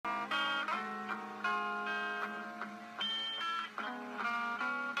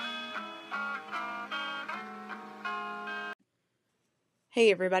Hey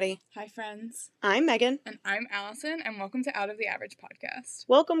everybody, Hi friends, I'm Megan. and I'm Allison, and welcome to Out of the Average podcast.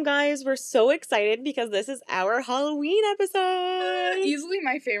 Welcome guys, we're so excited because this is our Halloween episode. Easily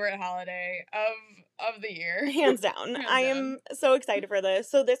my favorite holiday of the year. Hands down. Hands I down. am so excited for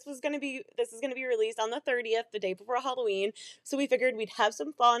this. So this is going to be released on the 30th, the day before Halloween. So we figured we'd have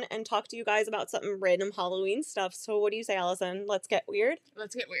some fun and talk to you guys about some random Halloween stuff. So what do you say, Allison? Let's get weird?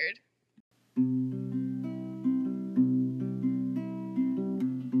 Let's get weird.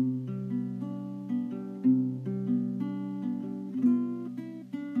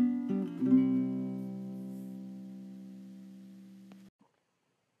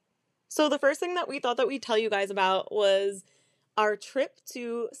 So the first thing that we thought that we'd tell you guys about was our trip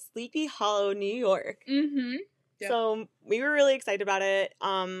to Sleepy Hollow, New York. Mm-hmm. Yep. So we were really excited about it.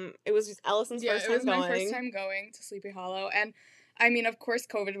 It was just Allison's first time going. Yeah, it was my first time going to Sleepy Hollow, and I mean, of course,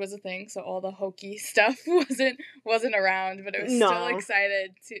 COVID was a thing, so all the hokey stuff wasn't around, but it was still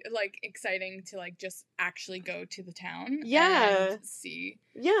exciting to just actually go to the town. Yeah. And see.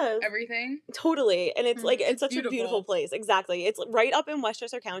 Yeah. Everything. Totally. And it's it's such beautiful. a beautiful place. Exactly. It's right up in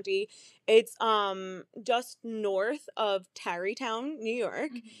Westchester County. It's just north of Tarrytown, New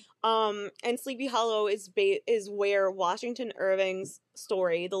York. Mm-hmm. And Sleepy Hollow is where Washington Irving's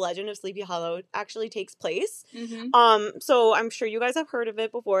story, The Legend of Sleepy Hollow, actually takes place. Mm-hmm. So I'm sure you guys have heard of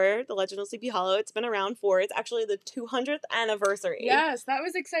it before, The Legend of Sleepy Hollow. It's been around it's actually the 200th anniversary. Yes, that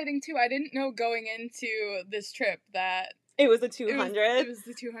was exciting too. I didn't know going into this trip that it was the 200th. It was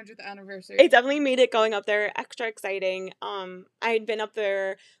the 200th anniversary. It definitely made it going up there extra exciting. I had been up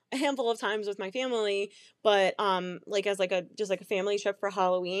there a handful of times with my family, but as a family trip for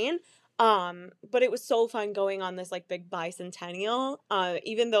Halloween. But it was so fun going on this big bicentennial.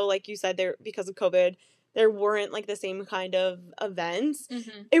 Even though like you said because of COVID there weren't the same kind of events.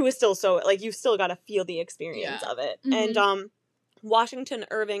 Mm-hmm. It was still so you still got to feel the experience of it. Mm-hmm. And Washington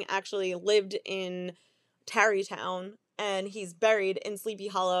Irving actually lived in Tarrytown. And he's buried in Sleepy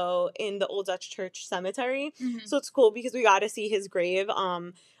Hollow in the Old Dutch Church Cemetery. Mm-hmm. So it's cool because we got to see his grave.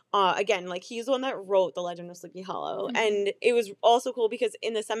 Again, he's the one that wrote The Legend of Sleepy Hollow. Mm-hmm. And it was also cool because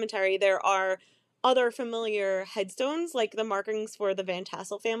in the cemetery there are other familiar headstones, like the markings for the Van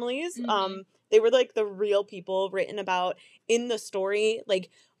Tassel families. Mm-hmm. They were the real people written about in the story.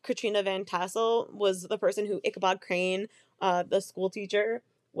 Katrina Van Tassel was the person who Ichabod Crane, the school teacher,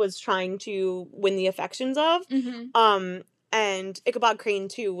 was trying to win the affections of. Mm-hmm. And Ichabod Crane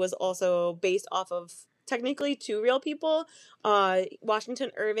too was also based off of technically two real people.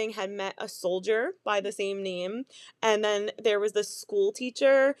 Washington Irving had met a soldier by the same name, and then there was this school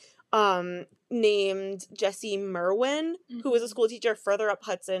teacher named Jesse Merwin, who was a school teacher further up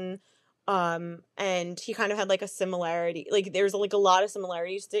Hudson. And he kind of had a similarity. There's a lot of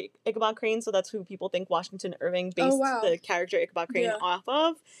similarities to Ichabod Crane, so that's who people think Washington Irving based the character Ichabod Crane off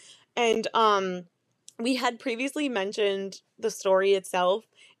of. And we had previously mentioned the story itself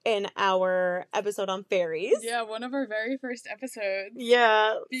in our episode on fairies. Yeah, one of our very first episodes.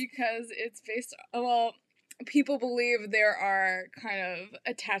 Yeah. Because it's based people believe there are kind of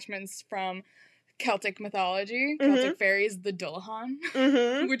attachments from Celtic mythology, Celtic fairies, the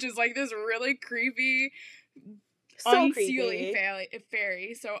Dullahan, which is this really creepy, unseelie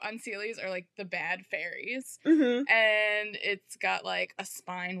fairy. So unseelies are the bad fairies, and it's got a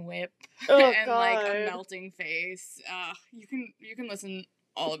spine whip and a melting face. You can listen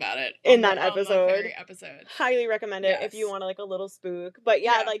all about it in that episode. Fairy episode. Highly recommend it if you want a little spook. But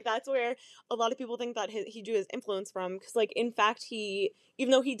that's where a lot of people think that he drew his influence from, because in fact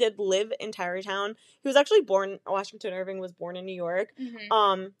even though he did live in Tarrytown, Washington Irving was born in New York.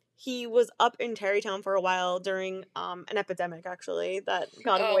 He was up in Tarrytown for a while during an epidemic actually that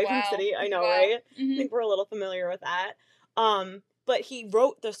got him away from the city. I know, right? I think we're a little familiar with that. But he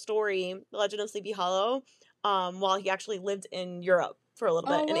wrote the story The Legend of Sleepy Hollow while he actually lived in Europe for a little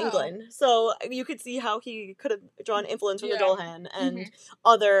bit in England. So you could see how he could have drawn influence from the Dullahan and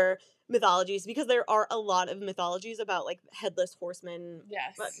other mythologies, because there are a lot of mythologies about headless horsemen,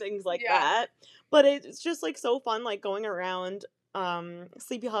 things like that. But it's just so fun going around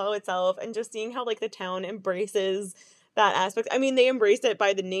Sleepy Hollow itself and just seeing how the town embraces that aspect. I mean, they embraced it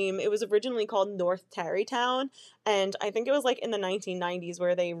by the name. It was originally called North Tarrytown, and I think it was in the 1990s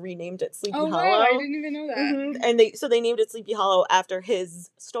where they renamed it Sleepy Hollow. Wow, I didn't even know that. And they named it Sleepy Hollow after his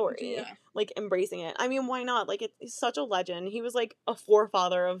story. Embracing it. I mean, why not? It's such a legend. He was a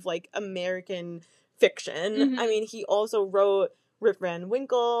forefather of American fiction. I mean, he also wrote Rip Van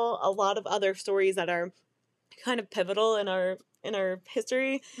Winkle, a lot of other stories that are kind of pivotal in our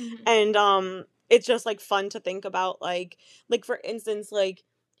history. And it's just fun to think about for instance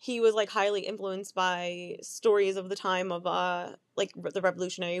he was like highly influenced by stories of the time of like the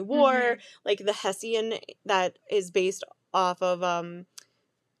Revolutionary War, like the Hessian that is based off of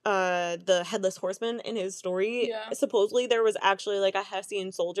the Headless Horseman in his story. Yeah. Supposedly there was actually like a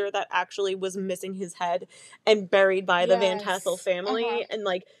Hessian soldier that actually was missing his head and buried by the Van Tassel family and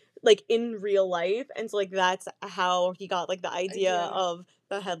like in real life, and so like that's how he got like the idea of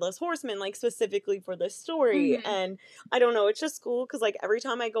the Headless Horseman, like specifically for this story. And I don't know, it's just cool because like every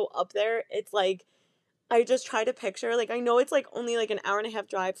time I go up there, it's like I just try to picture, like, I know it's like only like an hour and a half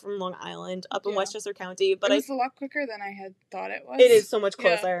drive from Long Island up in Westchester County, but it's a lot quicker than I had thought it was. It is so much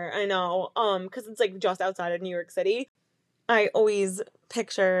closer. I know, because it's like just outside of New York City. I always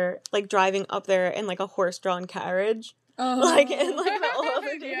picture like driving up there in like a horse-drawn carriage. Like in like the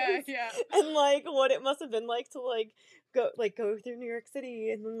olden days. And like what it must have been like to like go through New York City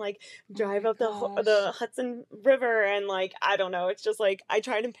and then like drive up the Hudson River, and like I don't know, it's just like I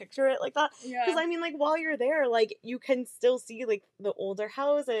try to picture it like that, because I mean like while you're there, like you can still see like the older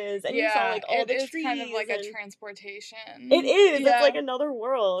houses, and you saw like all the trees. It's kind of like a transportation. It is. It's like another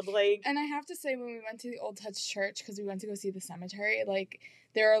world. Like, and I have to say, when we went to the Old Touch Church, because we went to go see the cemetery, like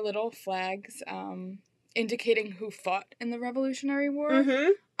there are little flags indicating who fought in the Revolutionary War.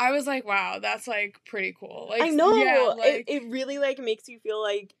 I was like, wow, that's like pretty cool. Like, I know, like, it really like makes you feel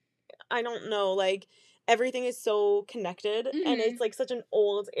like, I don't know, like everything is so connected, and it's like such an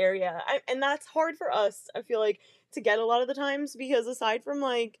old area, and that's hard for us, I feel like, to get a lot of the times, because aside from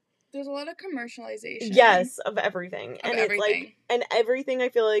like there's a lot of commercialization. Yes, of everything. It's like, and everything, I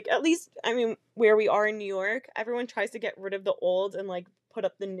feel like, at least, I mean, where we are in New York, everyone tries to get rid of the old and like put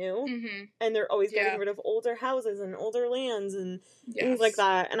up the new, and they're always getting rid of older houses and older lands and things like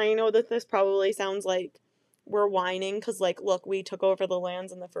that. And I know that this probably sounds like we're whining because, like, look, we took over the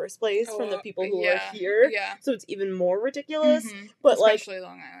lands in the first place from the people who are here, so it's even more ridiculous. But especially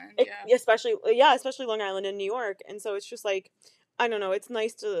Long Island, especially Long Island and New York. And so it's just like, I don't know, it's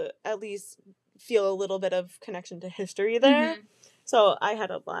nice to at least feel a little bit of connection to history there. So I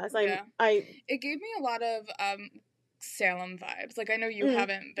had a blast. It gave me a lot of Salem vibes. Like, I know you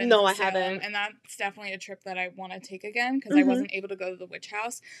haven't been to Salem, I haven't. and that's definitely a trip that I want to take again, because I wasn't able to go to the witch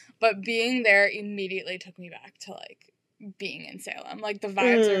house, but being there immediately took me back to like being in Salem. Like the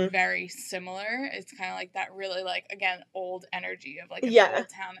vibes are very similar. It's kind of like that really like, again, old energy of like an old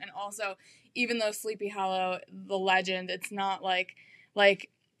town. And also, even though Sleepy Hollow, the legend, it's not like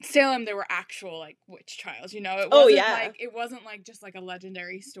Salem, there were actual like witch trials, you know. It wasn't it wasn't like just like a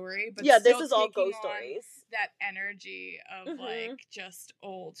legendary story, but this is all ghost stories. That energy of like just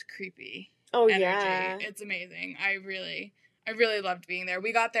old creepy. Energy. It's amazing. I really loved being there.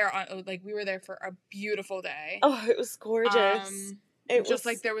 We got there on we were there for a beautiful day. Oh, it was gorgeous. It just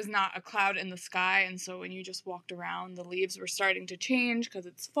like there was not a cloud in the sky, and so when you just walked around, the leaves were starting to change because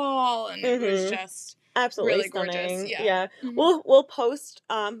it's fall, and it was just absolutely really stunning. Gorgeous. Yeah. We'll post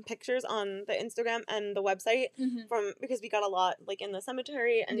pictures on the Instagram and the website because we got a lot like in the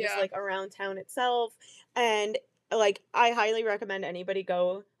cemetery and just like around town itself, and like I highly recommend anybody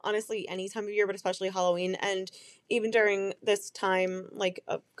go, honestly, any time of year, but especially Halloween. And even during this time like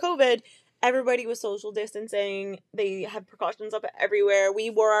of COVID, everybody was social distancing. They had precautions up everywhere. We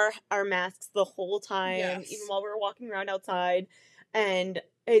wore our masks the whole time, even while we were walking around outside. And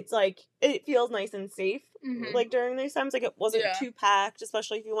it's like, it feels nice and safe, like during these times. Like it wasn't too packed,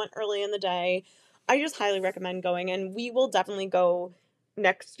 especially if you went early in the day. I just highly recommend going, and we will definitely go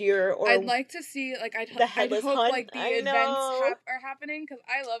next year. Or I'd like to see like I'd hope hunt. Like the events are happening, because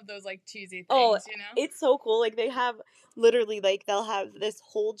I love those like cheesy things, you know. It's so cool. Like they have literally like they'll have this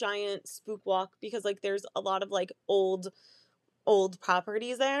whole giant spook walk, because like there's a lot of like old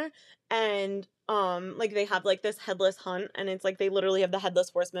properties there, and like they have like this headless hunt, and it's like they literally have the Headless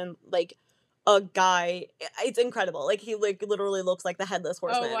Horseman, like a guy. It's incredible. Like he like literally looks like the Headless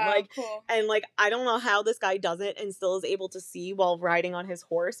Horseman. Oh, wow, like cool. And like I don't know how this guy does it and still is able to see while riding on his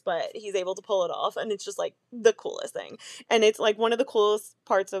horse, but he's able to pull it off, and it's just like the coolest thing. And it's like one of the coolest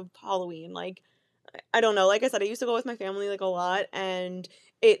parts of Halloween. Like I don't know, like I said, I used to go with my family like a lot, and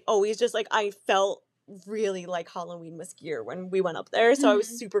it always just like I felt really like Halloween was here when we went up there, so I was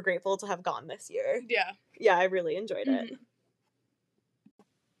super grateful to have gone this year. Yeah, I really enjoyed it.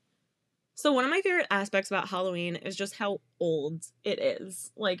 So one of my favorite aspects about Halloween is just how old it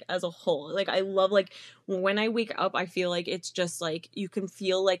is, like, as a whole. Like, I love, like, when I wake up, I feel like it's just, like, you can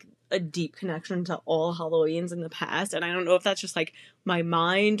feel, like, a deep connection to all Halloweens in the past. And I don't know if that's just, like, my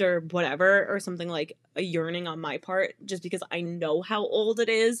mind or whatever, or something like a yearning on my part, just because I know how old it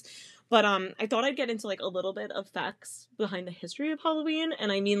is. But I thought I'd get into, like, a little bit of facts behind the history of Halloween.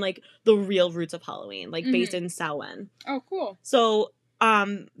 And I mean, like, the real roots of Halloween, like, based in Samhain. Oh, cool. So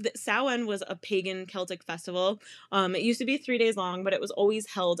Samhain was a pagan Celtic festival. It used to be 3 days long, but it was always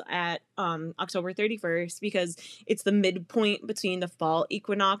held at October 31st because it's the midpoint between the fall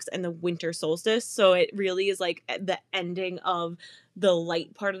equinox and the winter solstice. So it really is like the ending of the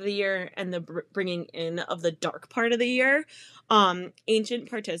light part of the year and the bringing in of the dark part of the year. Ancient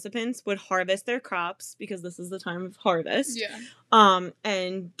participants would harvest their crops because this is the time of harvest. Yeah.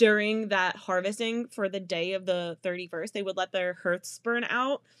 And during that harvesting for the day of the 31st, they would let their hearths burn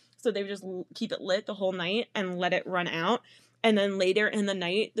out. So they would just keep it lit the whole night and let it run out. And then later in the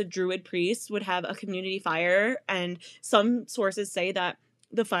night, the Druid priests would have a community fire. And some sources say that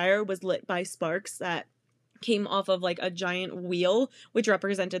the fire was lit by sparks that came off of like a giant wheel, which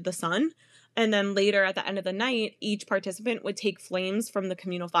represented the sun. And then later at the end of the night, each participant would take flames from the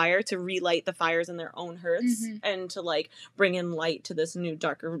communal fire to relight the fires in their own hearths and to like bring in light to this new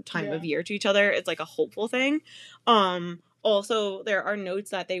darker time of year to each other. It's like a hopeful thing. Also, there are notes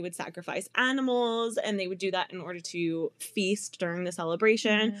that they would sacrifice animals and they would do that in order to feast during the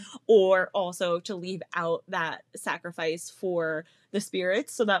celebration or also to leave out that sacrifice for the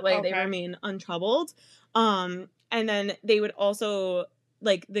spirits so that way they remain untroubled. And then they would also,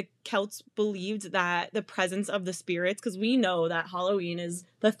 like, the Celts believed that the presence of the spirits, because we know that Halloween is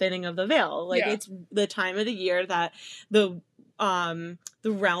the thinning of the veil. Like, it's the time of the year that the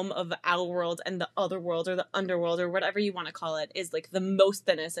realm of our world and the other world or the underworld or whatever you want to call it is like the most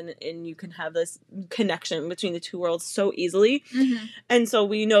thinnest, and you can have this connection between the two worlds so easily. And so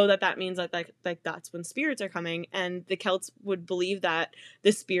we know that means that that's when spirits are coming, and the Celts would believe that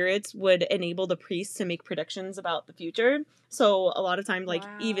the spirits would enable the priests to make predictions about the future. So a lot of times, like,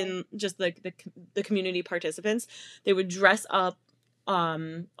 even just like the community participants, they would dress up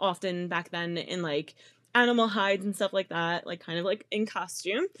often back then in like animal hides and stuff like that, like kind of like in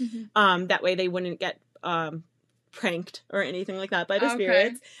costume. That way they wouldn't get pranked or anything like that by the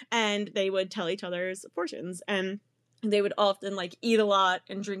spirits, and they would tell each other's fortunes, and they would often like eat a lot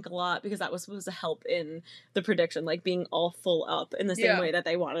and drink a lot because that was supposed to help in the prediction, like being all full up in the same way that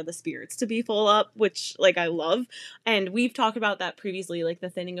they wanted the spirits to be full up, which like I love. And we've talked about that previously, like the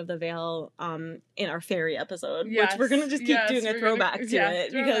thinning of the veil in our fairy episode, which we're gonna just keep doing a throwback to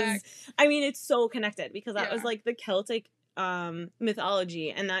it because I mean it's so connected because that was like the Celtic mythology,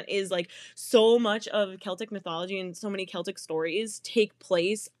 and that is like so much of Celtic mythology and so many Celtic stories take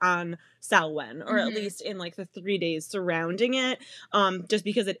place on Samhain, or at least in like the 3 days surrounding it, just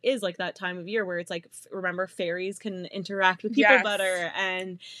because it is like that time of year where it's like, remember, fairies can interact with people better,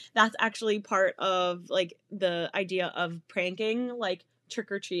 and that's actually part of like the idea of pranking, like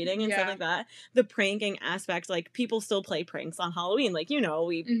trick-or-treating and stuff like that. The pranking aspect, like people still play pranks on Halloween, like, you know,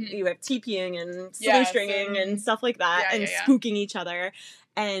 you have TPing and silly stringing and stuff like that, and spooking each other,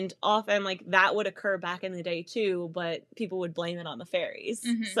 and often like that would occur back in the day too, but people would blame it on the fairies.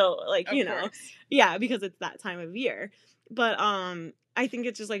 So like, you know, because it's that time of year. But I think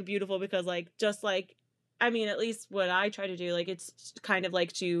it's just like beautiful because like, just like, I mean, at least what I try to do, like, it's kind of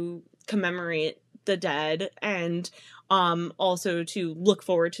like to commemorate the dead and also to look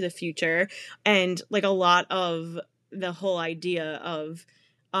forward to the future. And like a lot of the whole idea of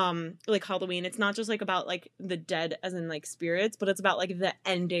like Halloween, it's not just like about like the dead as in like spirits, but it's about like the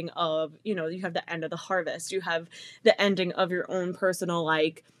ending of, you know, you have the end of the harvest, you have the ending of your own personal,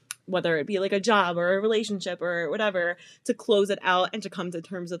 like, whether it be like a job or a relationship or whatever, to close it out and to come to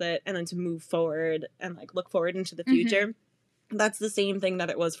terms with it and then to move forward and like look forward into the future. That's the same thing that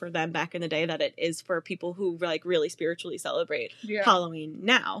it was for them back in the day that it is for people who like really spiritually celebrate Halloween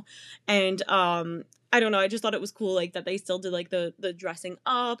now. And I don't know, I just thought it was cool like that they still did like the dressing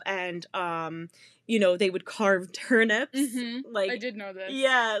up, and you know, they would carve turnips. Like, I did know this.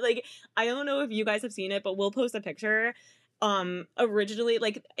 Yeah, like I don't know if you guys have seen it, but we'll post a picture. Originally,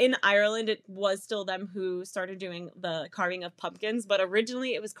 like in Ireland, it was still them who started doing the carving of pumpkins, but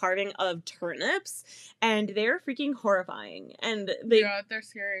originally it was carving of turnips, and they're freaking horrifying. And they're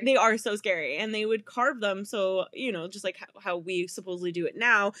scary. They are so scary, and they would carve them so, you know, just like how we supposedly do it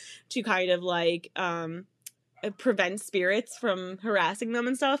now, to kind of like prevent spirits from harassing them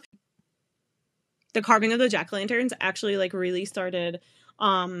and stuff. The carving of the jack-o'-lanterns actually like really started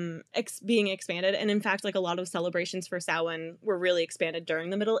being expanded, and in fact like a lot of celebrations for Samhain were really expanded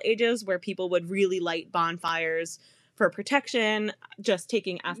during the Middle Ages, where people would really light bonfires for protection, just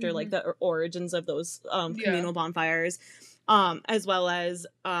taking after like the origins of those communal bonfires, as well as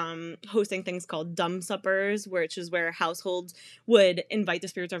hosting things called dumb suppers, which is where households would invite the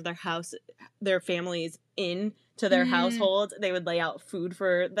spirits of their families in to their household. They would lay out food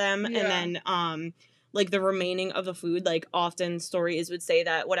for them, and then like the remaining of the food, like often stories would say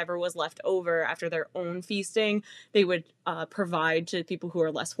that whatever was left over after their own feasting, they would provide to people who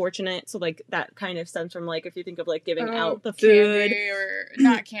are less fortunate. So like that kind of stems from like, if you think of like giving out the food, or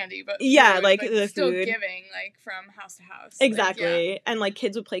not candy, but yeah, food, like the still food, giving like from house to house, exactly. Like, and like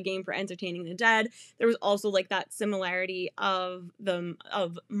kids would play game for entertaining the dead. There was also like that similarity of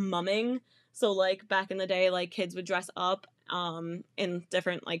mumming. So like back in the day, like kids would dress up in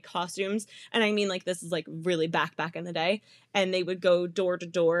different like costumes, and I mean like this is like really back in the day, and they would go door to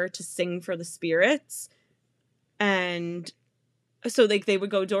door to sing for the spirits. And so like they would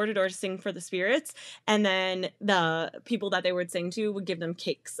go door to door to sing for the spirits, and then the people that they would sing to would give them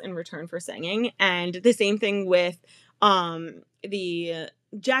cakes in return for singing. And the same thing with the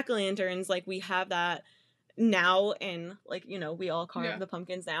jack-o'-lanterns. Like we have that now, and like, you know, we all carve the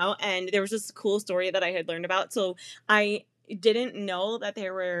pumpkins now. And there was this cool story that I had learned about. So I didn't know that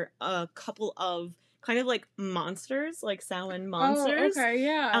there were a couple of kind of like monsters, like Samhain monsters. Oh, okay,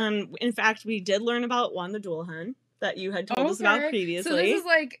 yeah. In fact, we did learn about one, the Dullahan, that you had told us about previously. So this is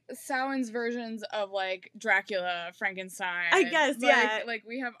like Samhain's versions of like Dracula, Frankenstein. I guess, yeah. Like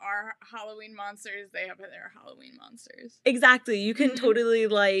we have our Halloween monsters, they have their Halloween monsters. Exactly. You can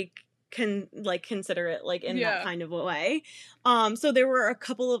totally consider it like in that kind of a way. So there were a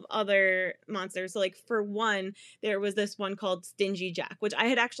couple of other monsters. So like for one, there was this one called Stingy Jack, which I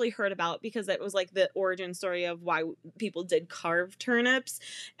had actually heard about because it was like the origin story of why people did carve turnips.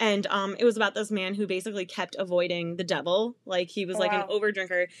 And it was about this man who basically kept avoiding the devil. Like he was an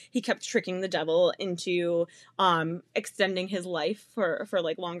overdrinker. He kept tricking the devil into extending his life for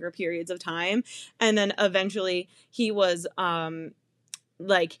like longer periods of time. And then eventually he was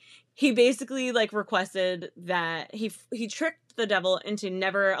he basically like requested that he tricked the devil into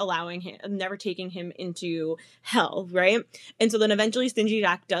never taking him into hell, right? And so then eventually Stingy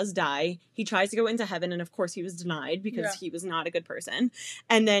Jack does die. He tries to go into heaven, and of course he was denied because he was not a good person.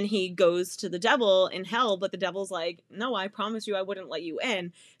 And then he goes to the devil in hell, but the devil's like, no, I promise you I wouldn't let you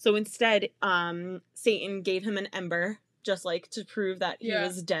in. So instead, Satan gave him an ember, just like to prove that he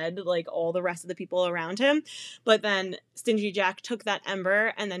was dead, like all the rest of the people around him. But then Stingy Jack took that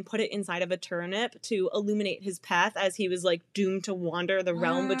ember and then put it inside of a turnip to illuminate his path, as he was like doomed to wander the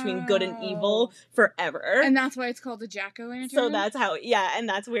realm between good and evil forever. And that's why it's called a jack-o'-lantern? So that's how, and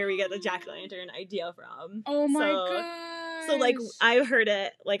that's where we get the jack-o'-lantern idea from. Oh my god. So, like, I've heard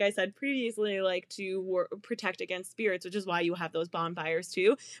it, like I said previously, like, to protect against spirits, which is why you have those bonfires,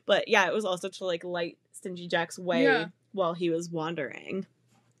 too. But, yeah, it was also to, like, light Stingy Jack's way while he was wandering.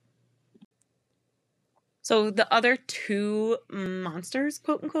 So, the other two monsters,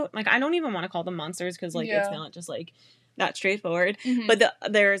 quote-unquote, like, I don't even want to call them monsters because, like, it's not just, like, that straightforward. Mm-hmm. But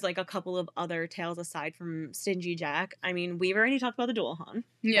there's, like, a couple of other tales aside from Stingy Jack. I mean, we've already talked about the Dullahan.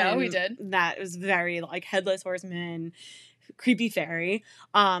 Yeah, we did. That was very, like, Headless Horseman, creepy fairy.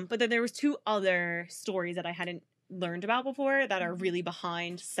 But then there was two other stories that I hadn't learned about before that are really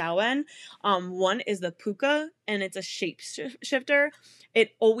behind Samhain. One is the Puka, and it's a shapeshifter.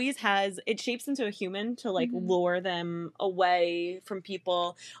 It shapes into a human to like lure them away from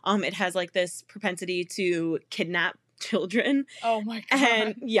people. It has like this propensity to kidnap children. Oh my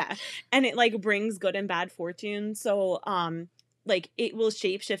god. And it like brings good and bad fortune. So like it will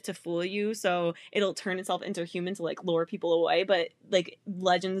shapeshift to fool you, so it'll turn itself into a human to like lure people away. But like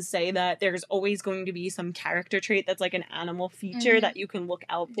legends say that there's always going to be some character trait that's like an animal feature that you can look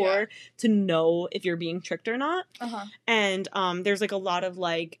out for to know if you're being tricked or not. And there's like a lot of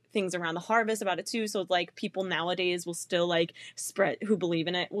like things around the harvest about it too. So like people nowadays will still like who believe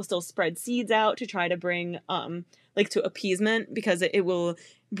in it will still spread seeds out to try to bring like to appeasement, because it will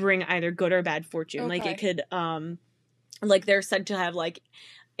bring either good or bad fortune. Like it could like they're said to have like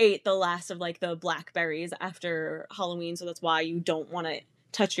ate the last of like the blackberries after Halloween, so that's why you don't want to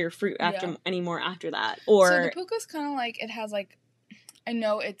touch your fruit anymore after that. Or so the Puka's kind of like, it has like, I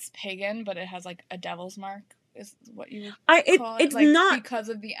know it's pagan, but it has like a devil's mark is what you call it. It's like, not because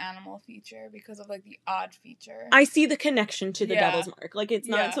of the animal feature, because of like the odd feature. I see the connection to the devil's mark. Like it's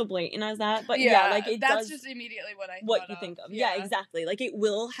not so blatant as that, but like it that's just immediately what you think of. Yeah, exactly. Like it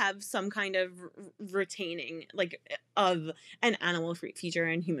will have some kind of retaining like of an animal feature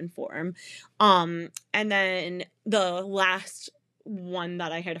in human form. And then the last one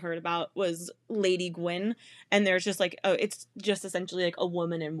that I had heard about was Lady Gwyn, and there's just like it's just essentially like a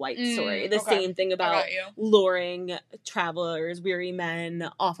woman in white story. The same thing about luring travelers, weary men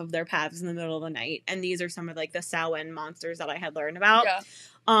off of their paths in the middle of the night. And these are some of like the Samhain monsters that I had learned about.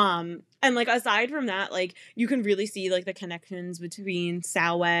 And like aside from that, like you can really see like the connections between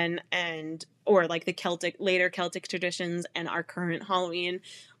Samhain and or like the later Celtic traditions and our current Halloween.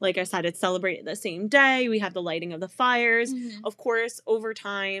 Like I said, it's celebrated the same day. We have the lighting of the fires. Mm-hmm. Of course, over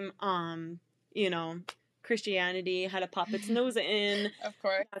time, you know, Christianity had to pop its nose in. Of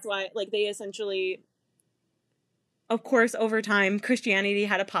course. That's why like they essentially, of course, over time, Christianity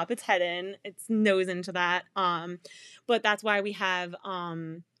had to pop its head in, its nose into that. But that's why we have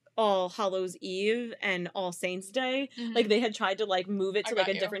All Hallows Eve and All Saints Day. Mm-hmm. Like they had tried to like move it to like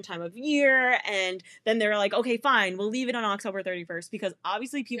a different time of year, and then they were like, okay, fine, we'll leave it on October 31st because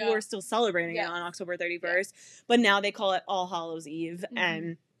obviously people were still celebrating it on October 31st, but now they call it All Hallows Eve,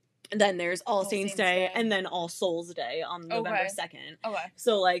 and then there's All Saints Day, and then All Souls Day on November 2nd. Okay.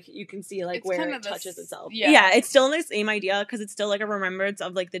 So, like, you can see, like, it's where it touches itself. Yeah, it's still the same idea, because it's still, like, a remembrance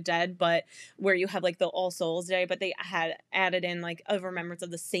of, like, the dead, but where you have, like, the All Souls Day, but they had added in, like, a remembrance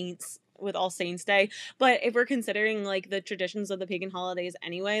of the saints with All Saints Day. But if we're considering, like, the traditions of the pagan holidays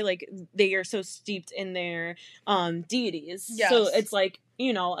anyway, like, they are so steeped in their deities. Yes. So it's, like,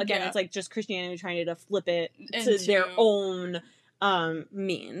 you know, again, it's, like, just Christianity trying to flip it to their own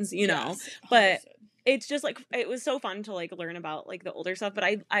means, you know. But it's just like it was so fun to like learn about like the older stuff. But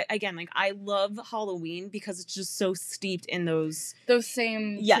I again, like I love Halloween because it's just so steeped in those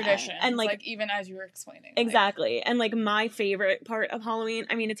same traditions, and like even as you were explaining, exactly. Like, and like my favorite part of Halloween,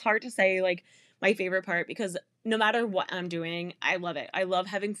 I mean, it's hard to say like my favorite part because no matter what I'm doing, I love it. I love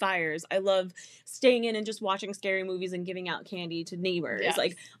having fires. I love staying in and just watching scary movies and giving out candy to neighbors. Yes.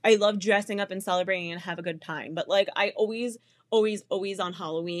 Like I love dressing up and celebrating and have a good time. But like I always on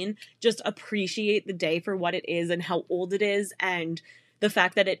Halloween just appreciate the day for what it is and how old it is, and the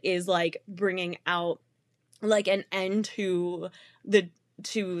fact that it is like bringing out like an end to the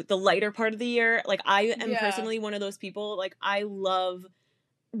lighter part of the year. Like I am personally one of those people, like I love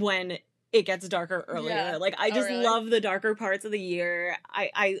when it gets darker earlier. Like I just love the darker parts of the year.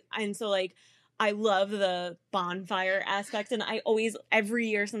 And so like I love the bonfire aspect, and I always, every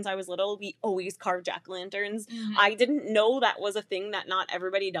year since I was little, we always carve jack-o'-lanterns. Mm-hmm. I didn't know that was a thing that not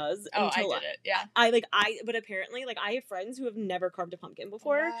everybody does until I did it. But apparently, like, I have friends who have never carved a pumpkin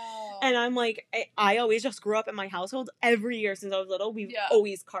before, and I'm like, I always just grew up in my household. Every year since I was little, we've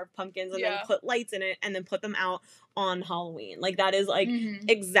always carved pumpkins and then put lights in it and then put them out on Halloween. Like, that is, like,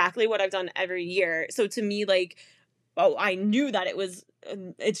 exactly what I've done every year. So to me, like, I knew that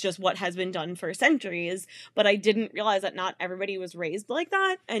it's just what has been done for centuries, but I didn't realize that not everybody was raised like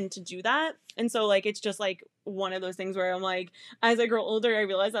that and to do that. And so, like, it's just, like, one of those things where I'm, like, as I grow older, I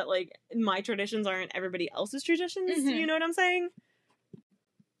realize that, like, my traditions aren't everybody else's traditions, you know what I'm saying?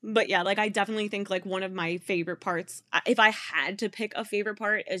 But, yeah, like, I definitely think, like, one of my favorite parts, if I had to pick a favorite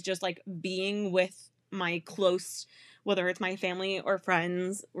part, is just, like, being with my close, whether it's my family or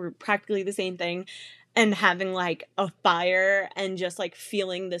friends, we're practically the same thing, and having, like, a fire and just, like,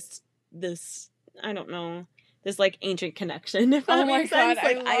 feeling this, I don't know, this, like, ancient connection, if that makes sense.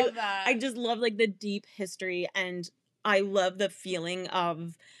 Like, I love that. I just love, like, the deep history, and I love the feeling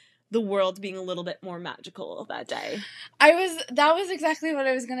of the world being a little bit more magical that day. That was exactly what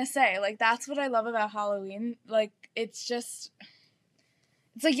I was gonna say. Like, that's what I love about Halloween. Like, it's just...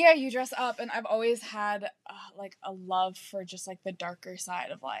 It's like, yeah, you dress up, and I've always had, like, a love for just, like, the darker side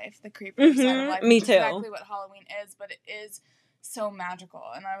of life, the creepier side of life. Me too. Exactly what Halloween is, but it is so magical.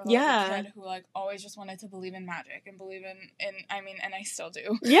 And I was like a kid who, like, always just wanted to believe in magic and believe in and I still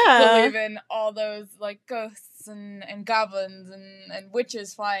do. Yeah. Believe in all those, like, ghosts and goblins and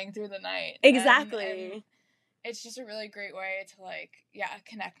witches flying through the night. Exactly. And it's just a really great way to, like,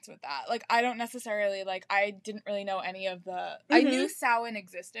 connect with that. Like, I don't necessarily, like, I didn't really know any of the... I knew Samhain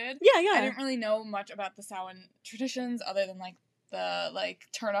existed. Yeah. I didn't really know much about the Samhain traditions other than, like, the, like,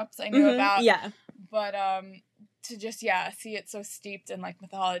 turnips I knew about. Yeah. But, to just, see it so steeped in, like,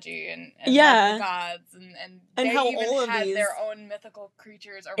 mythology and like, the gods and they how even all had their own mythical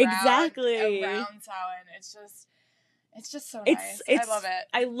creatures around Samhain. It's just so nice. I love it.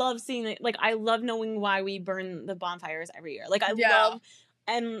 I love seeing it. Like, I love knowing why we burn the bonfires every year. Like, I love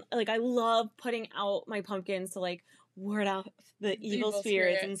putting out my pumpkins to, like, ward out the evil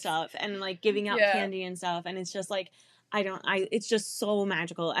spirits and stuff, and, like, giving out candy and stuff. And it's just, like, it's just so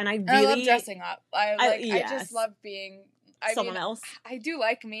magical. And I love dressing up. I just love being someone else. I do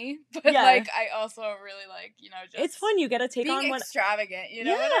like me, but like I also really like, you know, just it's fun. You get to take being on what extravagant, you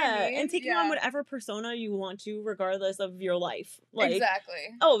know what I mean? And taking on whatever persona you want to, regardless of your life. Like, exactly.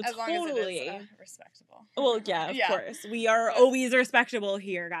 Oh, as totally. Long as it is respectable. Well, yeah, of course. We are always respectable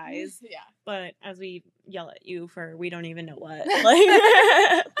here, guys. Yeah. But as we yell at you for we don't even know what.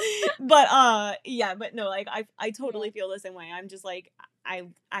 Like, but no, like I totally feel the same way. I'm just like I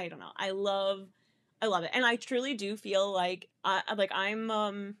don't know. I love it, and I truly do feel like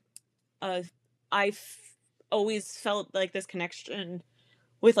I'm I've always felt like this connection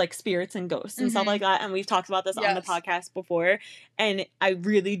with like spirits and ghosts and stuff like that, and we've talked about this on the podcast before, and I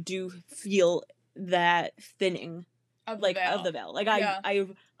really do feel that thinning of the veil. Like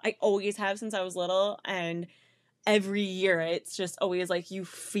I always have since I was little, and every year it's just always like you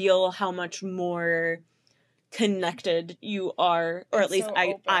feel how much more connected you are, or at least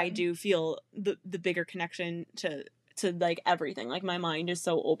so I do feel the bigger connection to like everything. Like my mind is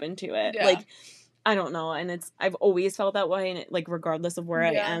so open to it. Like I don't know, and I've always felt that way, and it, like regardless of where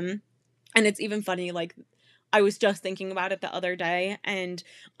I am. And it's even funny, like I was just thinking about it the other day, and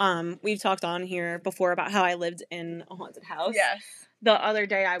we've talked on here before about how I lived in a haunted house. Yes. The other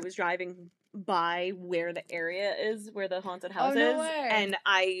day I was driving by where the area is, where the haunted house is, and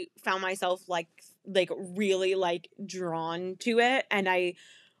I found myself like really like drawn to it, and I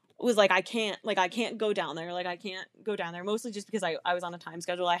was like, I can't go down there. Like, I can't go down there, mostly just because I was on a time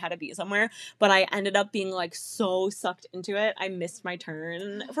schedule. I had to be somewhere, but I ended up being like so sucked into it. I missed my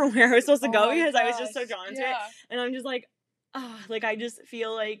turn from where I was supposed to go because I was just so drawn to it. And I'm just like, like, I just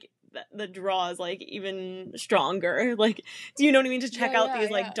feel like the draw is like even stronger. Like, do you know what I mean? To check out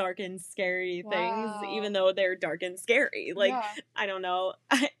these like dark and scary things, even though they're dark and scary. Like, I don't know.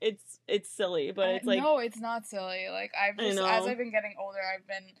 It's silly, but it's like, no, it's not silly. Like, as I've been getting older, I've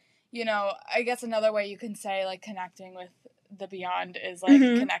been, you know, I guess another way you can say like connecting with the beyond is like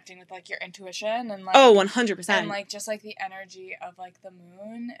connecting with like your intuition and like 100%, and like just like the energy of like the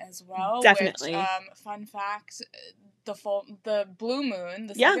moon as well. Definitely. Which, fun fact, the blue moon,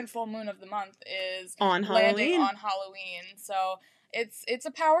 the second full moon of the month is on landing on Halloween. So it's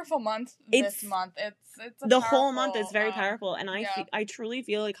a powerful month this month. It's the whole month is very powerful, and I truly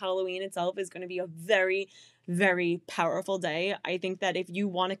feel like Halloween itself is going to be a very, very powerful day. I think that if you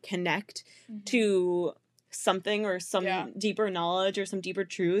want to connect to something or some deeper knowledge or some deeper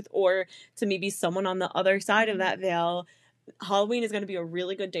truth, or to maybe someone on the other side of that veil, Halloween is going to be a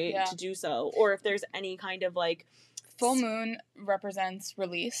really good day to do so. Or if there's any kind of like full moon represents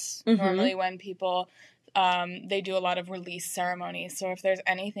release. Normally when people they do a lot of release ceremonies. So if there's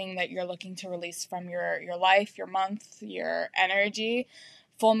anything that you're looking to release from your life, your month, your energy,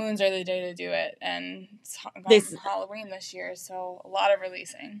 full moons are the day to do it. And it's Halloween this year, so a lot of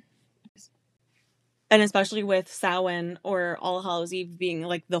releasing. And especially with Samhain or All Hallows Eve being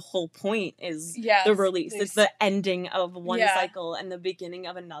like the whole point is the release. It's the ending of one cycle and the beginning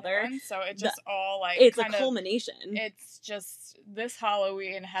of another. So it's just all like it's a culmination. It's just this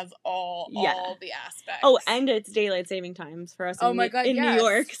Halloween has all the aspects. Oh, and it's daylight saving times for us in New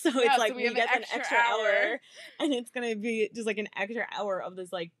York. So it's like so we get an extra hour, and it's gonna be just like an extra hour of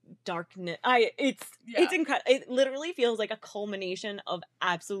this like darkness. It's incredible. It literally feels like a culmination of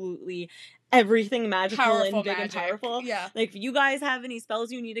absolutely everything magical powerful and big magic. And powerful. Yeah. Like if you guys have any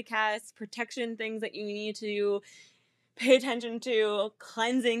spells you need to cast, protection things that you need to pay attention to,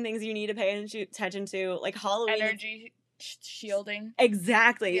 cleansing things you need to pay attention to, like Halloween. Energy shielding.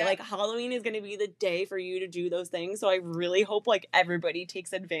 Exactly. Yeah. Like Halloween is going to be the day for you to do those things. So I really hope like everybody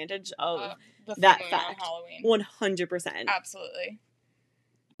takes advantage of that fact. On Halloween. 100%. Absolutely.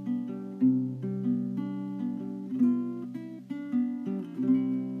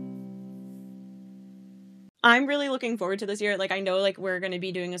 I'm really looking forward to this year. Like, I know, like, we're going to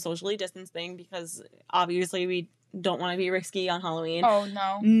be doing a socially distanced thing because obviously we don't want to be risky on Halloween. Oh,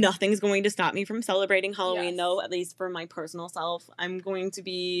 no. Nothing's going to stop me from celebrating Halloween, though, at least for my personal self. I'm going to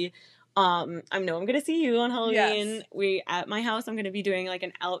be, I know I'm going to see you on Halloween. Yes. At my house, I'm going to be doing, like,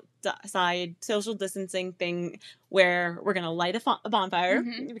 an outside social distancing thing where we're going to light a bonfire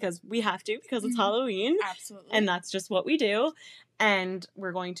because we have to, because it's Halloween. Absolutely. And that's just what we do. And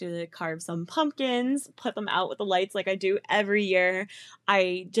we're going to carve some pumpkins, put them out with the lights like I do every year.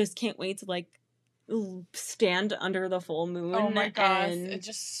 I just can't wait to, like, stand under the full moon. Oh my gosh. And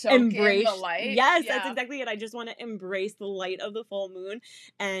just soak embrace in the light. Yes, that's exactly it. I just want to embrace the light of the full moon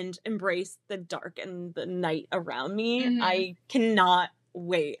and embrace the dark and the night around me. I cannot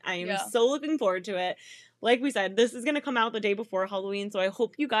wait. I am so looking forward to it. like we said, this is going to come out the day before Halloween, so I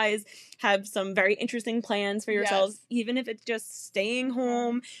hope you guys have some very interesting plans for yourselves, even if it's just staying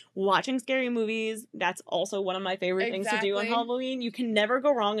home, watching scary movies. That's also one of my favorite things to do on Halloween. You can never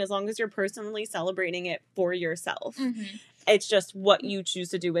go wrong as long as you're personally celebrating it for yourself. It's just what you choose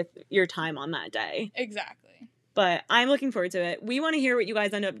to do with your time on that day. Exactly. But I'm looking forward to it. We want to hear what you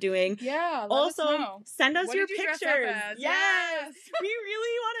guys end up doing. Yeah, also, let us know. Send us what your did you pictures. Dress up as? Yes. We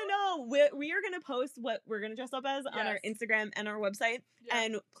really want to know. We are going to post what we're going to dress up as on our Instagram and our website. Yeah.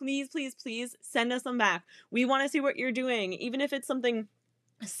 And please, please, please send us them back. We want to see what you're doing. Even if it's something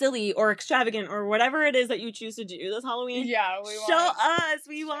silly or extravagant or whatever it is that you choose to do this Halloween. Yeah, show us.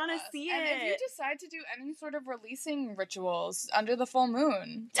 We want to see it. And if you decide to do any sort of releasing rituals under the full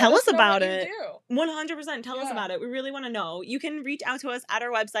moon, tell us about it. 100% tell us about it. We really want to know. You can reach out to us at our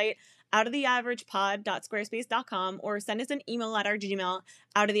website, outoftheaveragepod.squarespace.com, or send us an email at our Gmail,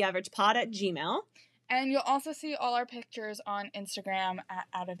 outoftheaveragepod@gmail.com. And you'll also see all our pictures on Instagram at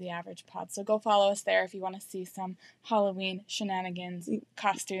Out of the Average Pod. So go follow us there if you want to see some Halloween shenanigans,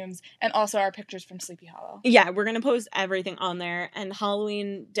 costumes, and also our pictures from Sleepy Hollow. Yeah, we're going to post everything on there. And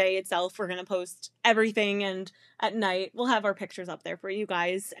Halloween day itself, we're going to post everything. And at night, we'll have our pictures up there for you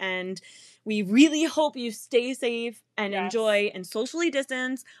guys. And we really hope you stay safe and enjoy and socially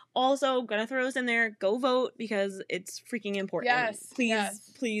distance. Also, gonna throw this in there, go vote because it's freaking important.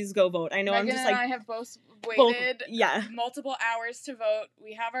 Please go vote. I know Megan I'm just like... and I have both waited yeah. multiple hours to vote.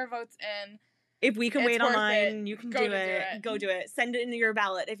 We have our votes in. If we can wait online, you can do it. Go do it. Send it in your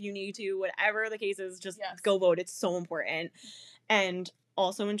ballot if you need to. Whatever the case is, just go vote. It's so important. And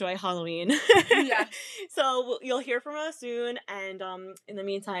also enjoy Halloween. So you'll hear from us soon. And in the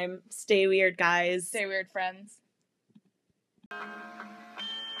meantime, stay weird, guys. Stay weird, friends.